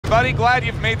everybody. Glad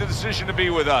you've made the decision to be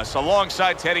with us.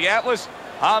 Alongside Teddy Atlas,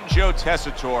 I'm Joe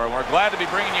Tessitore, and we're glad to be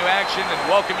bringing you action and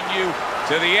welcoming you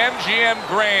to the MGM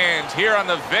Grand here on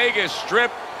the Vegas Strip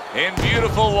in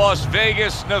beautiful Las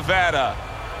Vegas, Nevada.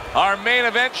 Our main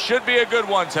event should be a good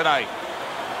one tonight.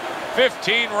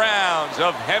 15 rounds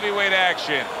of heavyweight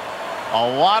action.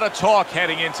 A lot of talk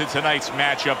heading into tonight's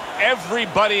matchup.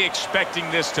 Everybody expecting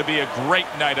this to be a great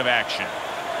night of action.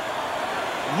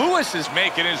 Lewis is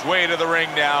making his way to the ring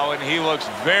now, and he looks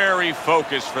very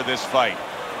focused for this fight.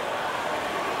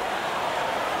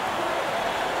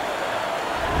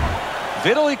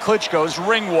 Vitali Klitschko's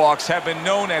ring walks have been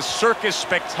known as circus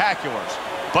spectaculars,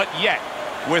 but yet,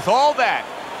 with all that,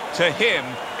 to him,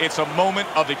 it's a moment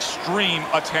of extreme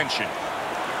attention.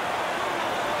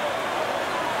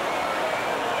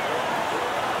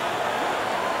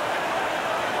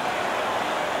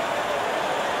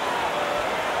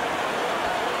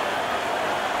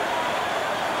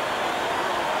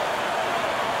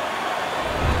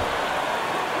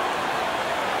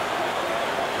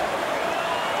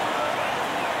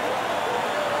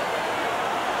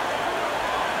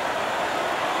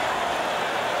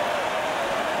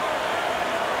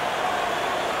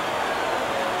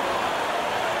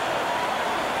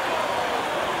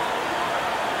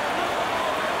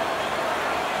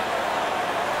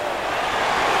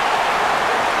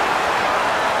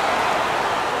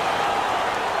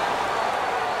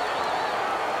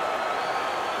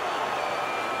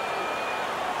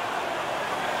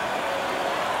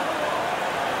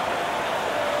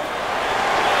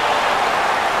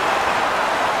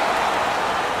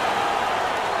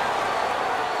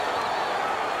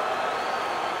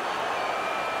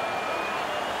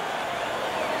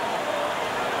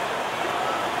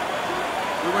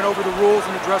 We went over the rules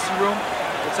in the dressing room.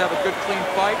 Let's have a good, clean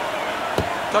fight.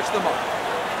 Touch them up.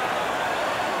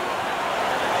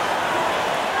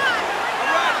 All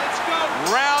right, let's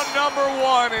go. Round number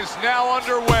one is now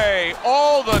underway.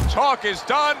 All the talk is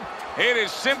done. It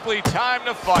is simply time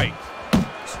to fight.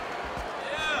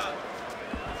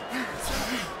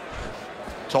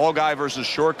 Tall guy versus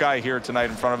short guy here tonight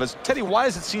in front of us. Teddy, why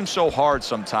does it seem so hard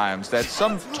sometimes that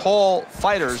some tall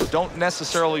fighters don't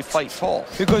necessarily fight tall?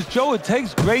 Because, Joe, it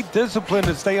takes great discipline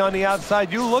to stay on the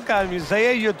outside. You look at him, you say,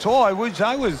 hey, you're tall. I wish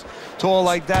I was tall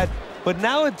like that. But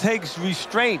now it takes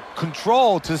restraint,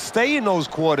 control to stay in those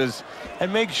quarters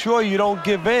and make sure you don't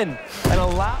give in and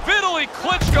allow... Vitali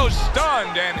Klitschko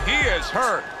stunned, and he is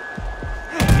hurt.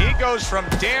 He goes from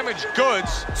damaged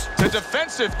goods to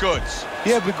defensive goods.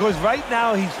 Yeah, because right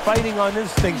now he's fighting on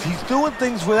instincts. He's doing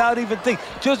things without even thinking,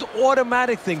 just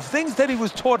automatic things. Things that he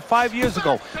was taught 5 years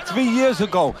ago, 3 years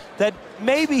ago, that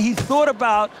maybe he thought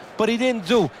about, but he didn't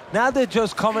do. Now they're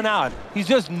just coming out. He's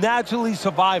just naturally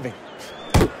surviving.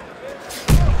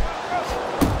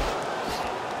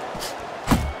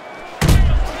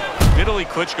 Vitali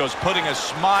Klitschko's putting a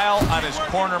smile on his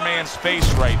corner man's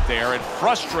face right there and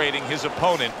frustrating his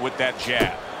opponent with that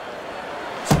jab.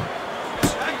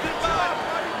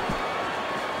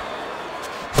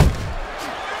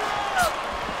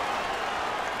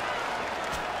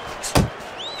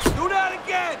 Do that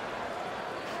again.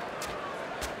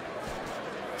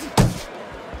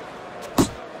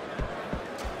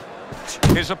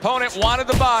 His opponent wanted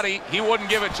the body. He wouldn't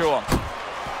give it to him.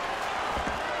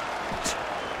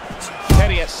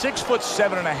 At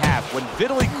 6'7½", when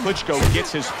Vitali Klitschko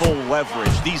gets his full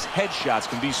leverage, these headshots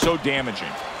can be so damaging.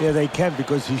 Yeah, they can,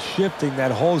 because he's shifting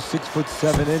that whole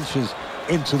 6'7"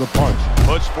 into the punch.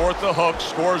 Puts forth the hook,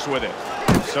 scores with it.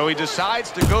 So he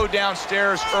decides to go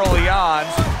downstairs early on,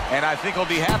 and I think he'll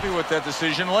be happy with that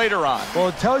decision later on. Well,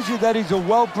 it tells you that he's a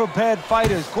well-prepared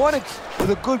fighter. He's going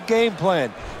with a good game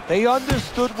plan. They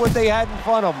understood what they had in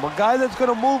front of him. A guy that's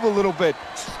going to move a little bit.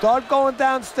 Start going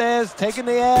downstairs, taking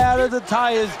the air out of the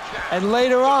tires, and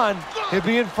later on, he'll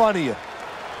be in front of you.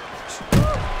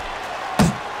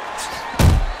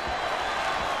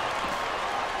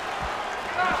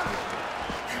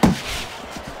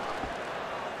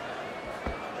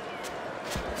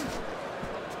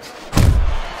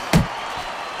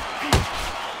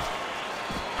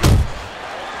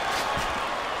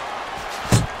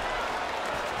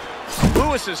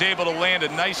 Lewis is able to land a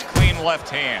nice, clean left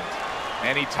hand,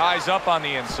 and he ties up on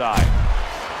the inside.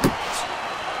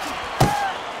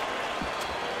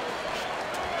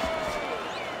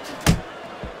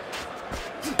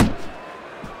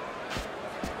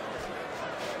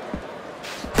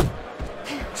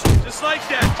 Just like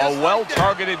that. A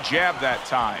well-targeted jab that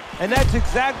time. And that's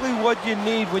exactly what you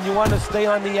need when you want to stay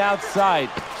on the outside.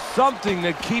 Something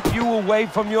to keep you away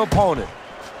from your opponent.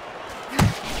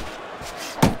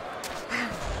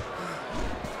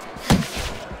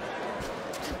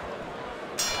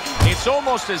 It's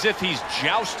almost as if he's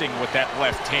jousting with that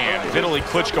left hand. Vitali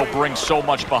Klitschko brings so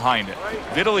much behind it.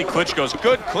 Vitali Klitschko's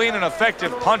good, clean, and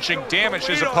effective punching damaged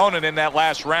his opponent in that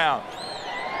last round.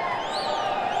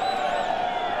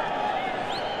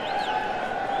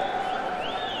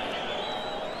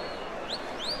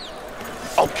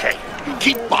 Okay,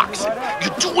 keep boxing.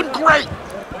 You're doing great.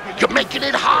 You're making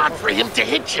it hard for him to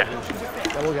hit you.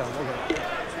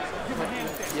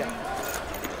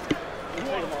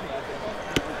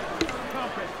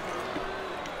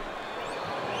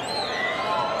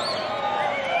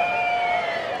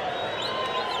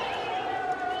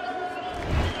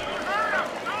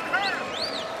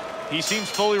 He seems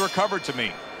fully recovered to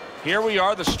me. Here we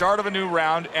are, the start of a new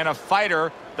round, and a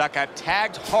fighter that got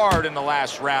tagged hard in the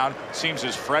last round seems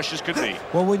as fresh as could be.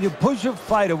 Well, when you push a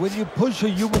fighter, when you push a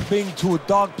human being to a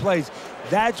dark place,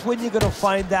 that's when you're going to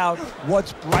find out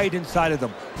what's bright inside of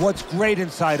them, what's great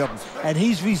inside of them. And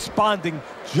he's responding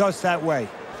just that way.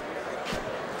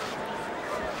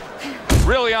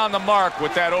 Really on the mark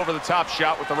with that over-the-top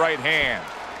shot with the right hand.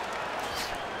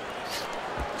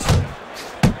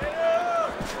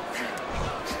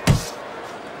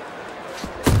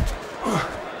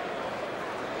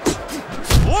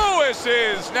 Lewis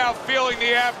is now feeling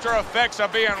the after effects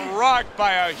of being rocked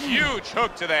by a huge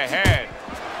hook to the head.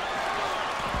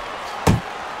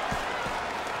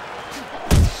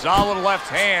 Solid left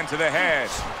hand to the head.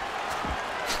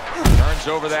 Turns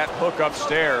over that hook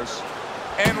upstairs.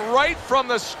 And right from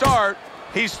the start,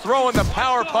 he's throwing the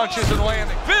power punches and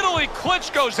landing. Vitali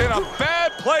Klitschko's in a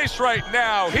bad place right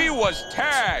now. He was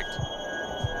tagged.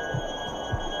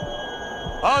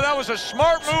 Oh, that was a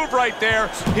smart move right there.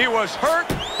 He was hurt,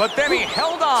 but then he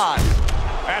held on.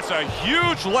 That's a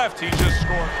huge left he just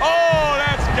scored. Oh,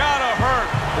 that's gotta hurt.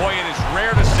 Boy, it is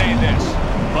rare to say this,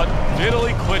 but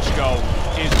Vitali Klitschko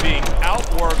is being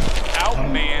outworked,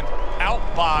 outmanned,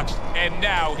 outboxed, and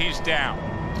now he's down. 1,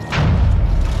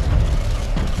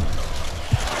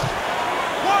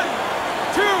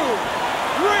 2,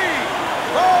 3,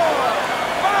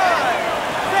 4,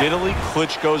 5. Vitali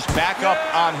Klitschko's back up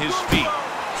on his feet.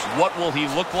 What will he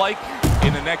look like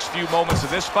in the next few moments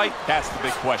of this fight? That's the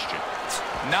big question.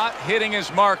 Not hitting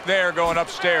his mark there going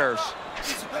upstairs.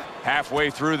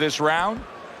 Halfway through this round.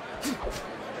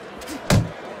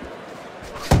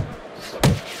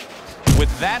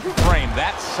 With that frame,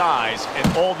 that size,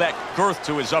 and all that girth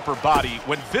to his upper body,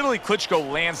 when Vitali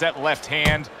Klitschko lands that left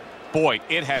hand, boy,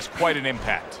 it has quite an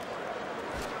impact.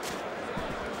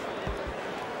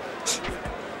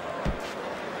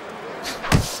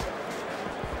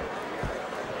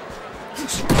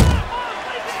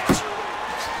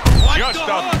 Just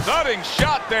a thudding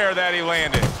shot there that he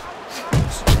landed.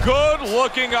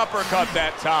 Good-looking uppercut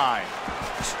that time.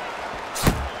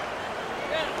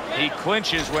 He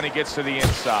clinches when he gets to the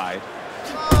inside.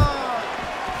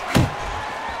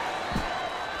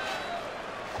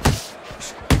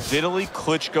 Vitali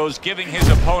Klitschko's giving his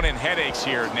opponent headaches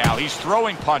here now. He's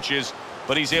throwing punches,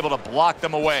 but he's able to block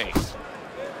them away.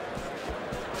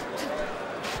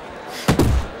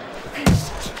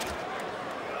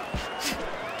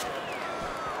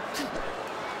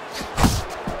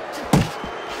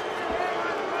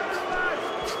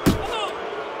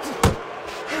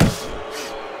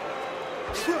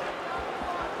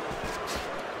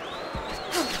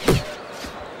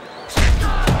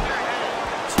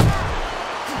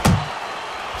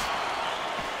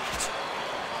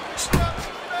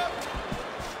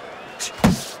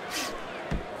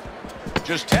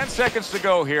 Just 10 seconds to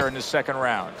go here in the second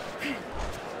round.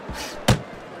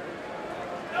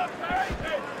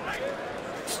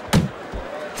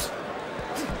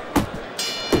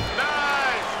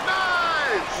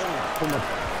 Nice!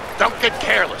 Don't get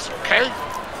careless, okay?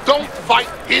 Don't fight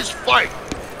his fight.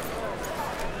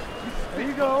 There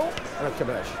you go.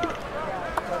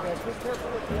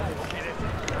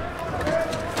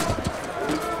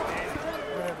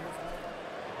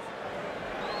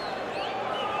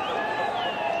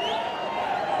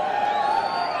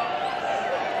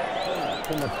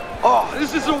 Oh,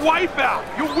 this is a wipeout.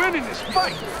 You're winning this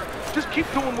fight. Just keep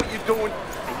doing what you're doing,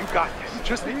 and you got this.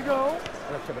 Just there you go.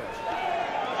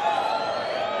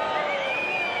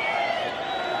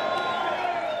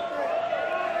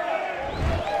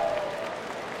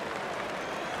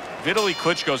 Vitali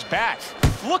Klitschko's back.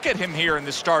 Look at him here in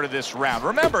the start of this round.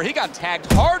 Remember, he got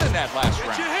tagged hard in that last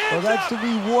round. Well, that's the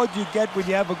reward you get when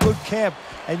you have a good camp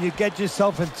and you get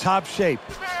yourself in top shape.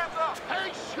 Stand up.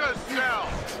 Pace yourself.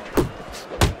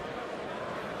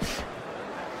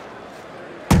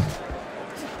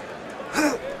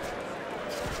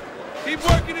 Keep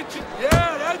working it.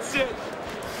 Yeah, that's it.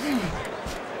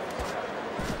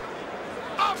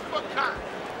 Uppercut.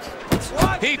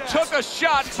 He took a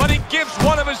shot, but he gives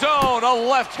one of his own. A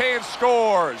left hand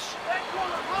scores.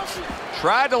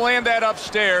 Tried to land that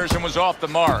upstairs and was off the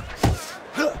mark.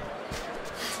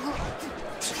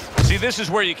 See, this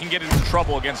is where you can get into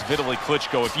trouble against Vitali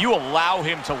Klitschko. If you allow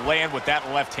him to land with that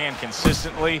left hand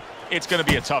consistently, it's going to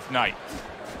be a tough night.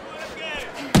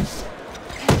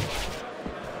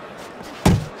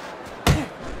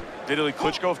 Vitali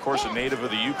Klitschko, of course, a native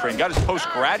of the Ukraine, got his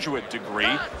postgraduate degree.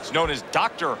 He's known as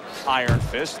Dr. Iron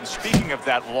Fist. And speaking of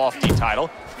that lofty title,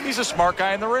 he's a smart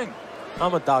guy in the ring.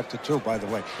 I'm a doctor, too, by the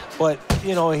way. But,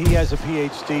 you know, he has a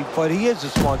PhD, but he is a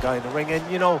smart guy in the ring.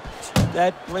 And, you know,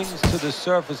 that brings to the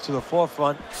surface, to the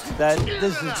forefront, that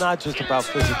this is not just about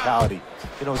physicality.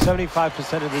 You know,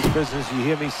 75% of this business, you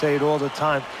hear me say it all the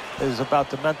time, is about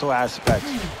the mental aspects,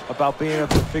 about being able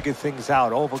to figure things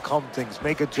out, overcome things,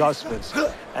 make adjustments.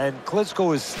 And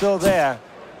Klitschko is still there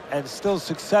and still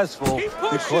successful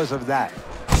because of that.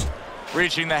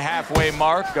 Reaching the halfway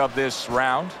mark of this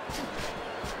round.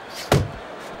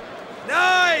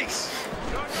 Nice!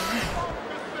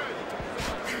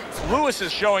 Lewis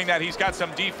is showing that he's got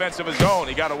some defense of his own.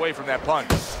 He got away from that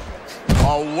punch.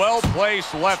 A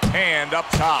well-placed left hand up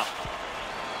top.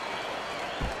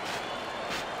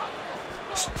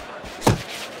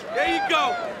 There you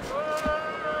go.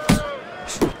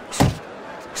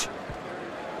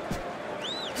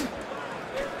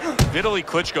 Vitali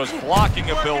Klitschko's blocking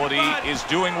ability is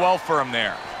doing well for him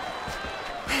there.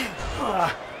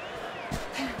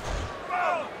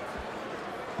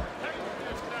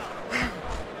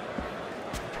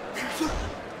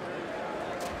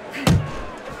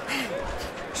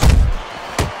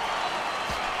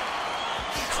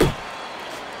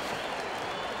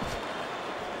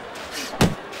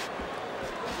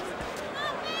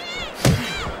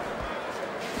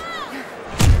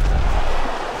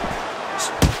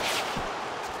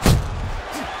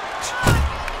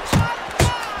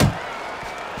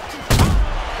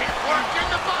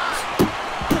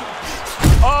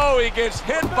 He gets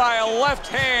hit by a left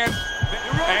hand,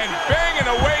 and banging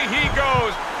away he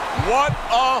goes. What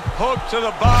a hook to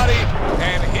the body,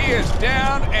 and he is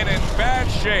down and in bad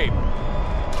shape.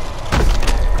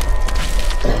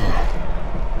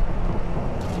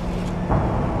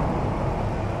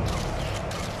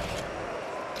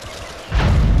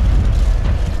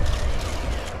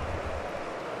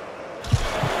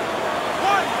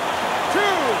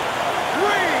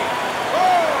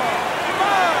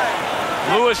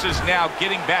 Lewis is now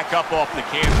getting back up off the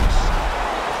canvas.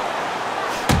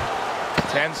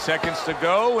 10 seconds to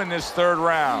go in this third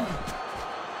round.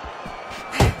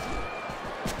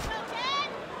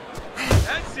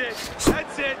 That's it.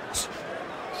 That's it.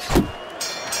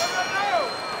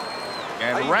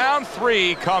 And round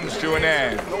 3 comes to an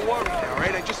end. Don't worry, all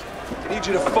right? I need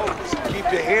you to focus.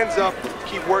 Keep your hands up.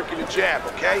 Keep working the jab,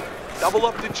 okay? Double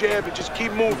up the jab and just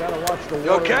keep moving.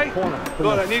 You okay?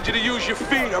 Good, I need you to use your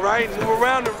feet, all right? Move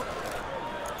around.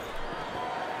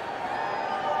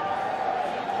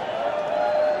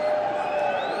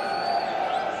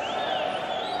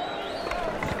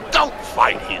 Don't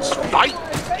fight his fight.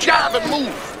 Jab and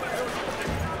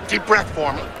move. Deep breath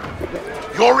for me.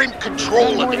 You're in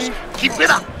control of this. Keep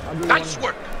it up. Nice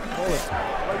work.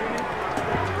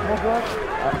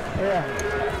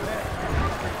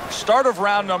 Start of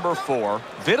round number 4.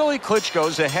 Vitali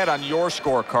Klitschko's ahead on your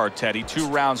scorecard, Teddy. 2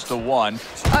 rounds to 1.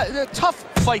 A tough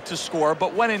fight to score,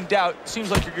 but when in doubt, seems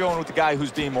like you're going with the guy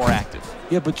who's being more active.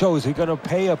 Yeah, but Joe, is he going to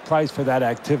pay a price for that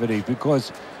activity?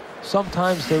 Because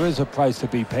sometimes there is a price to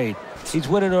be paid. He's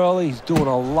winning early. He's doing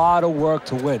a lot of work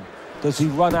to win. Does he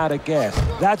run out of gas?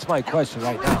 That's my question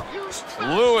right now.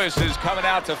 Lewis is coming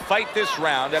out to fight this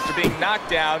round after being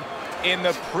knocked down in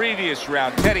the previous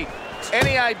round. Teddy,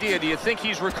 any idea? Do you think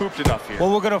he's recouped enough here?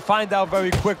 Well, we're going to find out very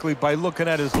quickly by looking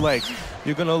at his legs.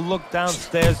 You're going to look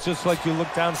downstairs just like you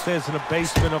look downstairs in the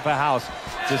basement of a house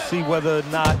to see whether or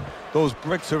not those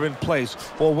bricks are in place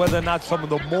or whether or not some of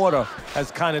the mortar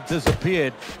has kind of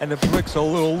disappeared and the bricks are a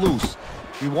little loose.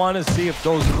 You want to see if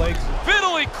those legs...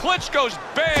 Vitali Klitschko's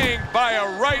banged by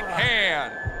a right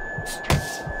hand.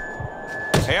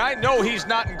 Hey, I know he's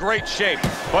not in great shape,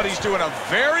 but he's doing a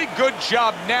very good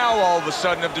job now all of a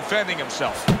sudden of defending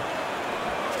himself.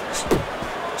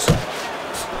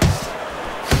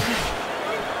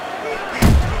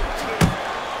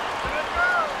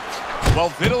 Well,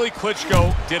 Vitali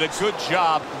Klitschko did a good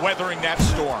job weathering that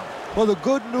storm. Well, the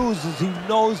good news is he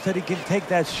knows that he can take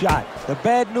that shot. The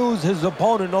bad news, his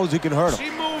opponent knows he can hurt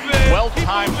him. Well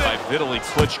timed by Vitali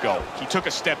Klitschko. He took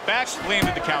a step back,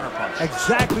 landed the counterpunch.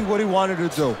 Exactly what he wanted to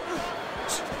do.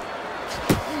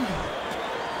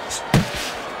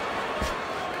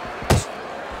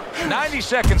 90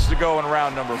 seconds to go in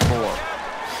round number 4.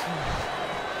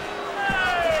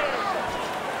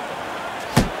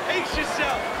 Pace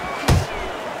yourself.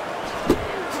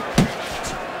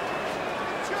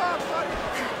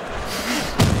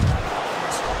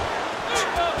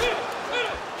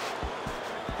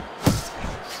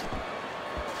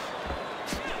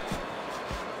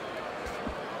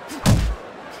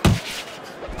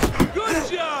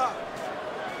 Good job.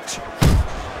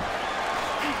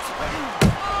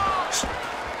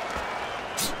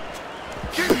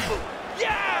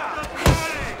 Yeah!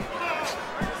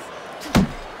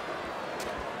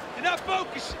 You're not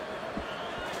focusing.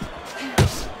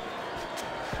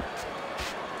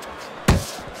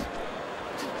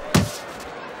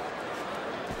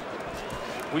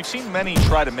 We've seen many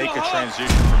try to make a transition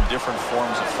from different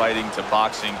forms of fighting to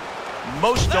boxing.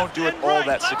 Most don't do it all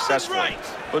that successfully.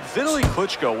 But Vitali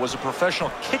Klitschko was a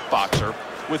professional kickboxer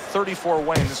with 34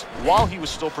 wins while he was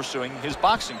still pursuing his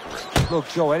boxing career. Look,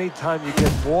 Joe, anytime you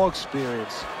get more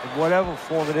experience in whatever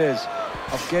form it is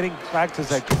of getting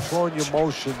practice at controlling your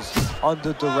emotions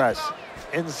under duress,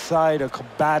 inside a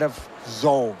combative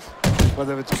zone,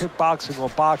 whether it's kickboxing or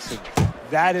boxing,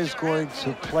 that is going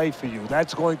to play for you.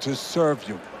 That's going to serve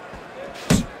you.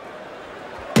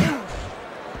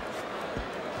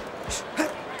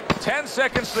 Ten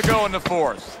seconds to go in the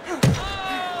 4th.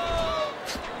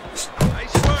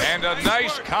 And a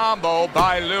nice combo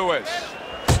by Lewis.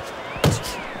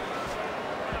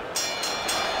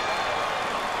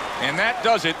 And that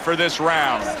does it for this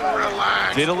round.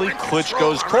 Relax. Vitali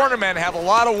Klitschko's cornermen have a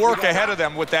lot of work ahead of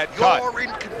them with that cut. You're in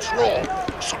control,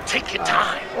 so take your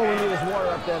time. All we need is water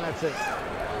up there, and that's it.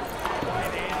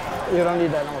 You don't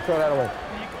need that, no, throw that away.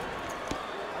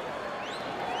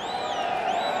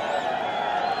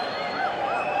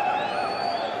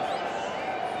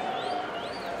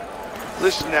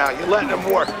 Listen now, you're letting him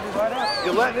work.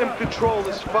 You're letting him control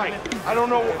this fight. I don't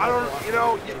know, you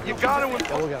know, you got to...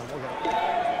 Yeah, we'll get him, we'll get him.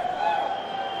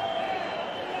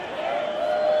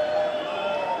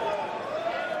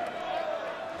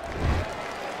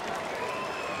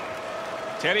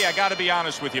 Teddy, I got to be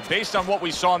honest with you. Based on what we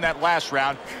saw in that last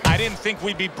round, I didn't think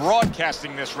we'd be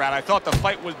broadcasting this round. I thought the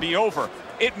fight would be over.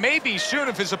 It may be soon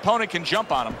if his opponent can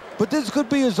jump on him. But this could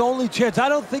be his only chance. I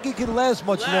don't think it can last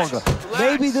much longer. Relax.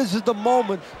 Maybe this is the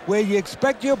moment where you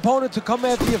expect your opponent to come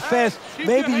after you fast.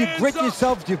 Maybe you grit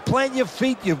yourself, you plant your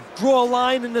feet, you draw a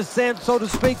line in the sand, so to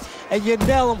speak, and you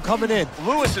nail him coming in.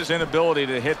 Lewis's inability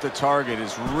to hit the target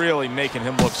is really making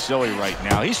him look silly right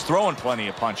now. He's throwing plenty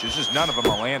of punches, just none of them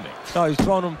are landing. No, he's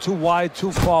throwing them too wide,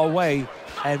 too far away,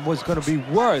 and what's going to be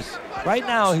worse, right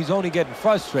now he's only getting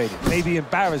frustrated, maybe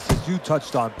embarrassed, as you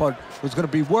touched on, but what's going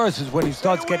to be worse is when he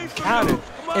starts getting counted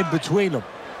in between them.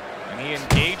 And he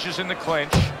engages in the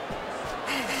clinch.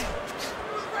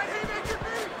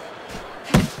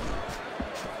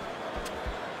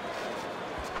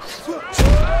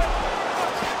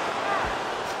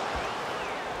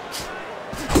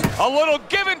 A little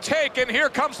give and take, and here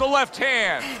comes the left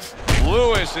hand.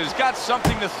 Lewis has got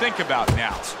something to think about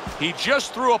now. He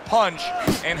just threw a punch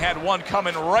and had one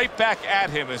coming right back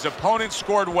at him. His opponent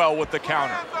scored well with the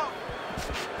counter.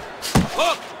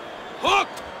 Hook! Hook!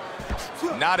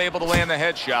 Not able to land the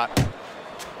headshot.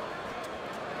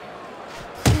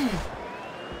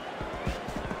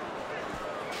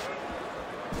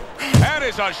 That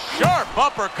is a sharp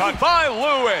uppercut by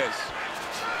Lewis.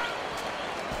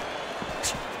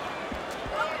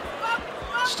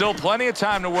 Still plenty of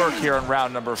time to work here in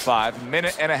round number 5.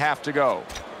 Minute and a half to go.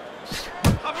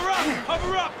 Cover up!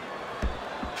 Cover up!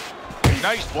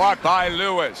 Nice block by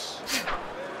Lewis.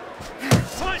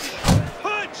 Punch!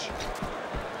 Punch!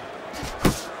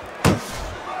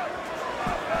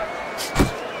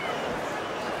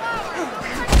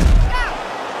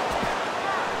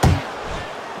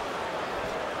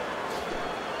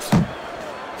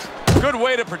 Good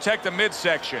way to protect the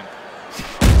midsection.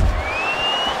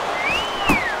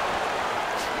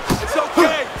 It's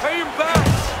okay. Pay him back.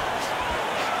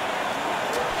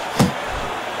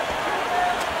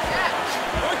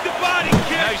 Work the body,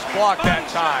 kid. Nice block that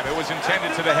time. It was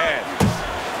intended to the head.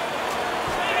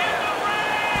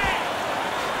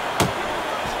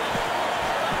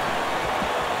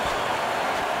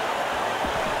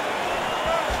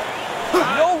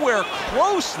 Nowhere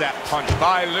close, that punch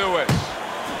by Lewis.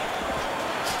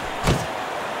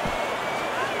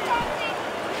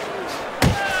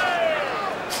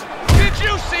 Did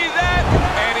you see that?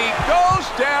 And he goes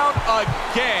down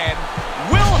again.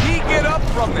 Will he get up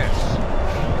from this?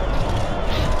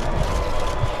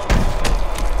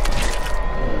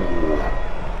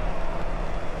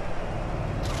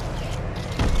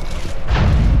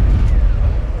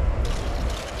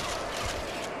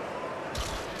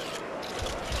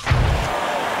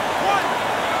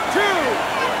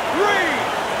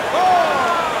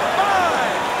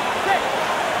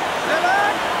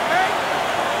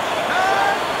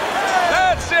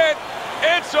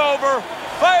 It's over.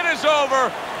 Fight is over.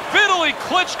 Vitali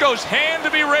Klitschko's hand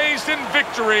to be raised in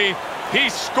victory. He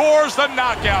scores the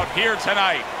knockout here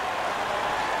tonight.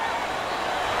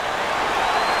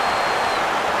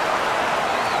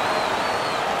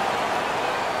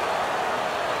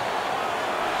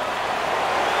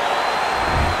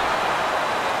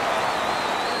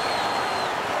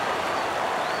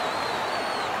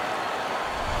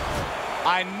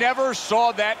 I never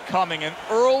saw that coming. An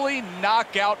early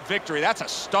knockout victory. That's a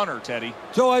stunner, Teddy.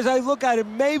 So as I look at it,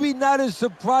 maybe not as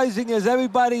surprising as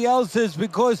everybody else is,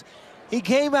 because he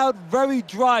came out very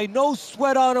dry, no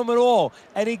sweat on him at all,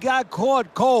 and he got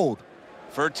caught cold.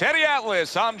 For Teddy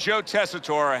Atlas, I'm Joe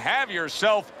Tessitore. Have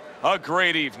yourself a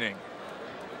great evening.